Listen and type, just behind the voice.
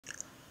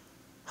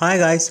Hi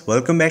guys,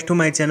 welcome back to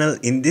my channel.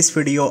 In this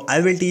video,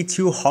 I will teach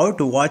you how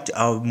to watch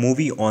a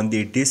movie on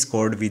the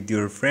Discord with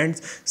your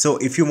friends. So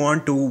if you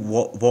want to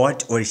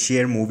watch or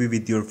share movie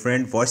with your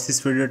friend, watch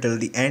this video till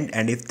the end.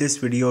 And if this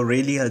video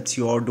really helps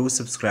you out, do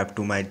subscribe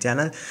to my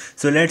channel.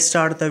 So let's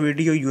start the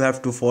video. You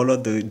have to follow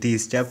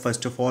these steps.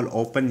 First of all,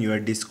 open your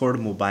Discord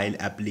mobile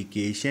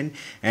application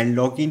and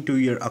log into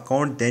your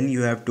account. Then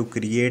you have to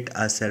create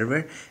a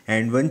server.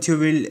 And once you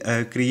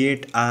will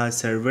create a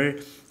server,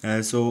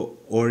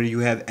 or you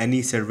have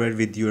any server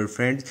with your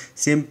friends,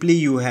 simply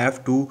you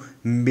have to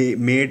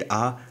made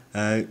a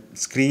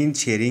screen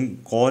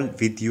sharing call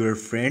with your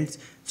friends.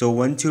 So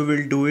once you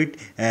will do it,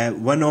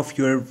 one of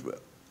your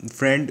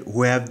friend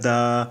who have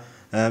the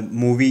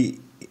movie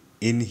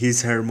in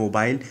his her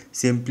mobile,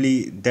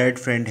 simply that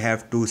friend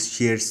have to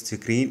share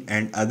screen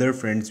and other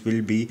friends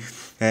will be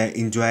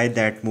enjoy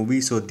that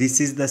movie. So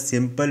this is the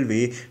simple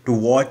way to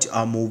watch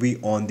a movie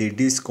on the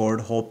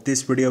Discord. Hope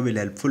this video will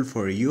helpful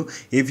for you.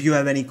 If you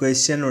have any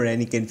question or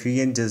any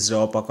confusion, just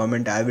drop a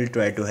comment. I will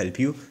try to help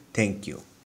you. Thank you.